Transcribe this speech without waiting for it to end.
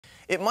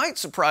It might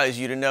surprise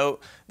you to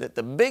note that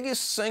the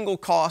biggest single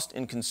cost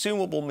in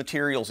consumable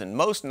materials in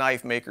most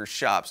knife makers'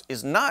 shops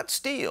is not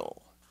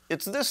steel.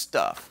 It's this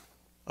stuff,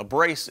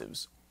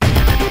 abrasives.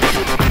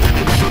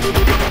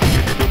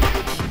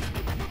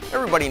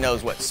 Everybody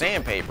knows what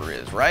sandpaper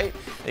is, right?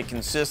 It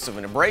consists of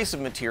an abrasive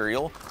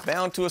material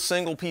bound to a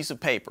single piece of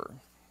paper.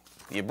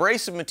 The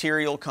abrasive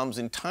material comes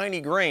in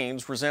tiny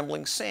grains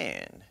resembling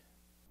sand.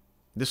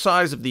 The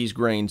size of these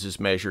grains is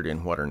measured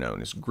in what are known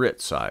as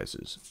grit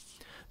sizes.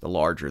 The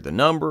larger the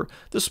number,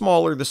 the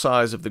smaller the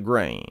size of the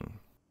grain.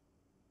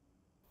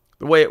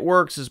 The way it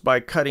works is by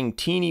cutting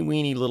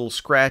teeny-weeny little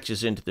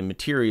scratches into the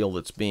material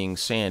that's being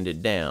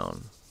sanded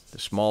down. The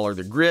smaller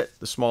the grit,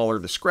 the smaller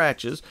the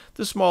scratches.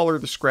 The smaller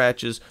the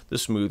scratches, the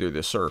smoother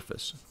the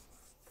surface.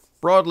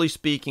 Broadly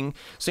speaking,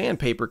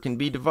 sandpaper can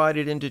be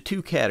divided into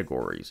two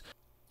categories.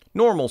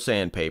 Normal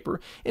sandpaper,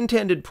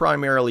 intended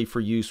primarily for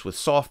use with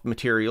soft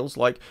materials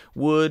like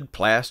wood,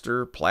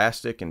 plaster,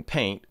 plastic, and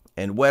paint,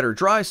 and wet or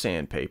dry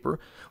sandpaper,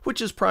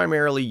 which is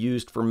primarily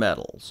used for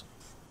metals.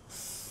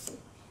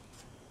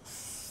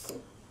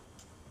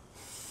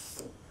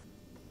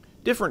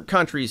 Different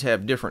countries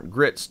have different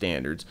grit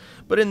standards,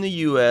 but in the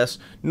U.S.,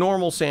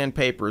 normal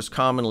sandpaper is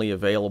commonly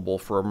available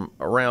from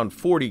around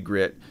 40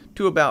 grit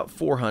to about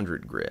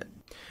 400 grit.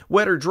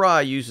 Wet or dry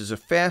uses a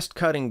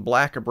fast-cutting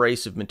black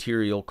abrasive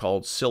material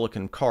called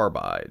silicon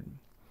carbide.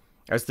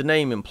 As the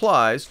name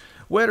implies,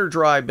 wet or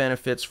dry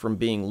benefits from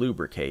being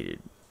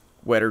lubricated.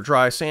 Wet or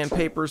dry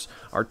sandpapers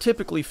are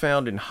typically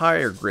found in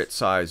higher grit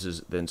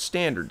sizes than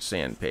standard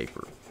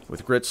sandpaper,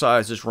 with grit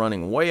sizes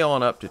running way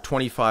on up to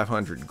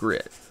 2500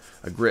 grit.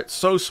 A grit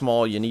so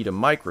small you need a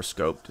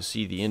microscope to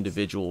see the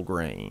individual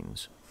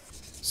grains.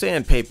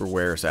 Sandpaper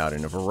wears out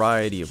in a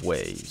variety of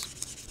ways.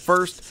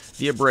 First,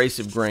 the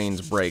abrasive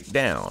grains break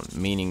down,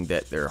 meaning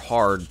that their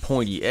hard,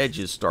 pointy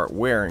edges start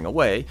wearing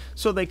away,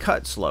 so they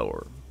cut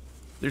slower.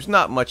 There's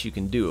not much you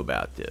can do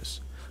about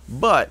this.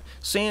 But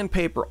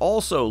sandpaper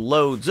also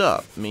loads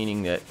up,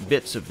 meaning that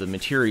bits of the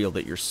material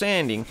that you're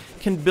sanding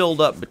can build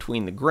up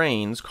between the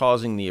grains,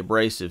 causing the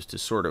abrasives to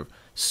sort of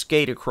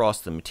skate across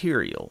the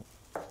material.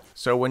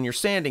 So when you're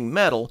sanding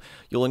metal,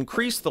 you'll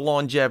increase the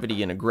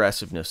longevity and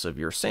aggressiveness of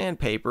your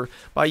sandpaper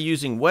by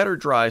using wet or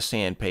dry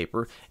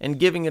sandpaper and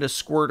giving it a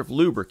squirt of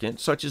lubricant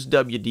such as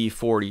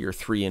WD-40 or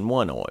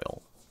 3-in-1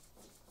 oil.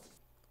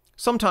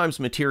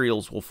 Sometimes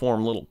materials will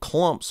form little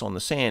clumps on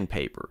the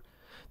sandpaper.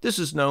 This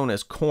is known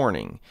as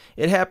corning.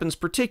 It happens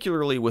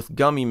particularly with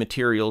gummy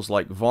materials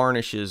like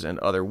varnishes and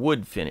other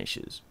wood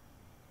finishes.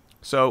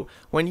 So,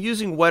 when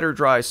using wet or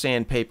dry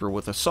sandpaper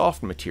with a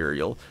soft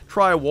material,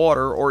 try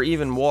water or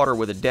even water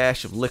with a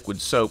dash of liquid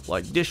soap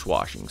like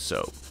dishwashing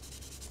soap.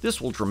 This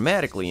will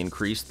dramatically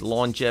increase the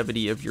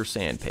longevity of your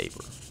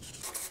sandpaper.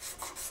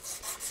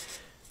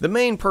 The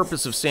main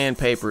purpose of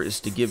sandpaper is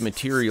to give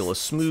material a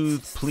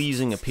smooth,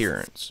 pleasing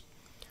appearance.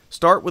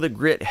 Start with a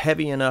grit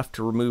heavy enough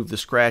to remove the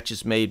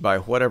scratches made by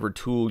whatever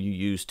tool you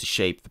use to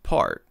shape the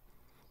part.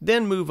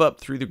 Then move up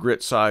through the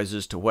grit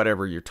sizes to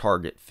whatever your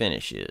target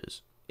finish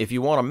is. If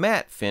you want a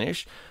matte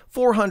finish,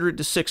 400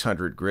 to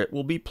 600 grit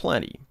will be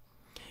plenty.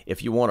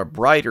 If you want a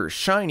brighter,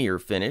 shinier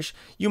finish,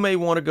 you may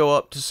want to go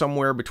up to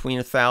somewhere between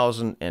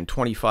 1000 and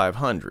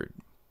 2500.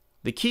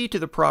 The key to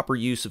the proper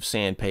use of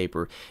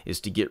sandpaper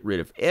is to get rid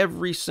of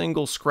every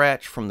single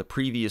scratch from the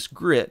previous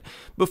grit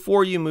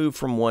before you move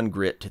from one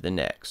grit to the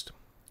next.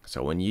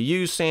 So when you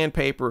use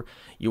sandpaper,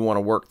 you want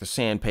to work the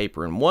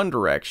sandpaper in one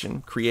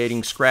direction,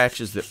 creating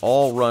scratches that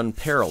all run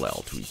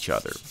parallel to each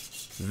other.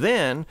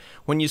 Then,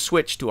 when you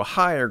switch to a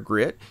higher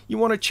grit, you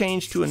want to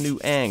change to a new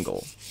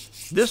angle.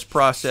 This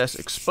process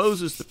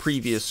exposes the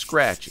previous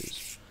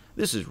scratches.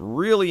 This is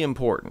really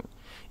important.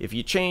 If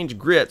you change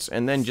grits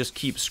and then just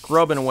keep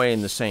scrubbing away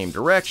in the same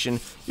direction,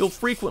 you'll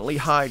frequently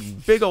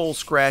hide big old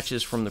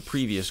scratches from the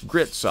previous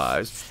grit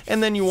size,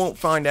 and then you won't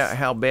find out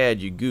how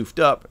bad you goofed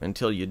up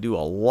until you do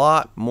a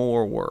lot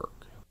more work.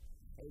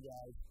 Hey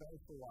guys,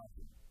 thanks for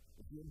watching.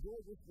 If you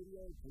enjoyed this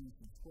video, please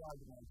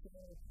subscribe to my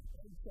channel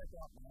and check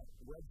out my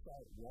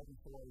website,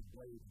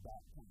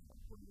 WalterSorrellsBlades.com,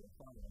 where you'll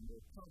find a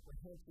more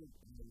comprehensive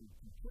and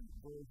complete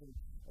version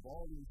of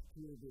all these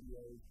cool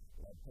videos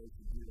that I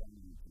posted here on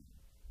YouTube.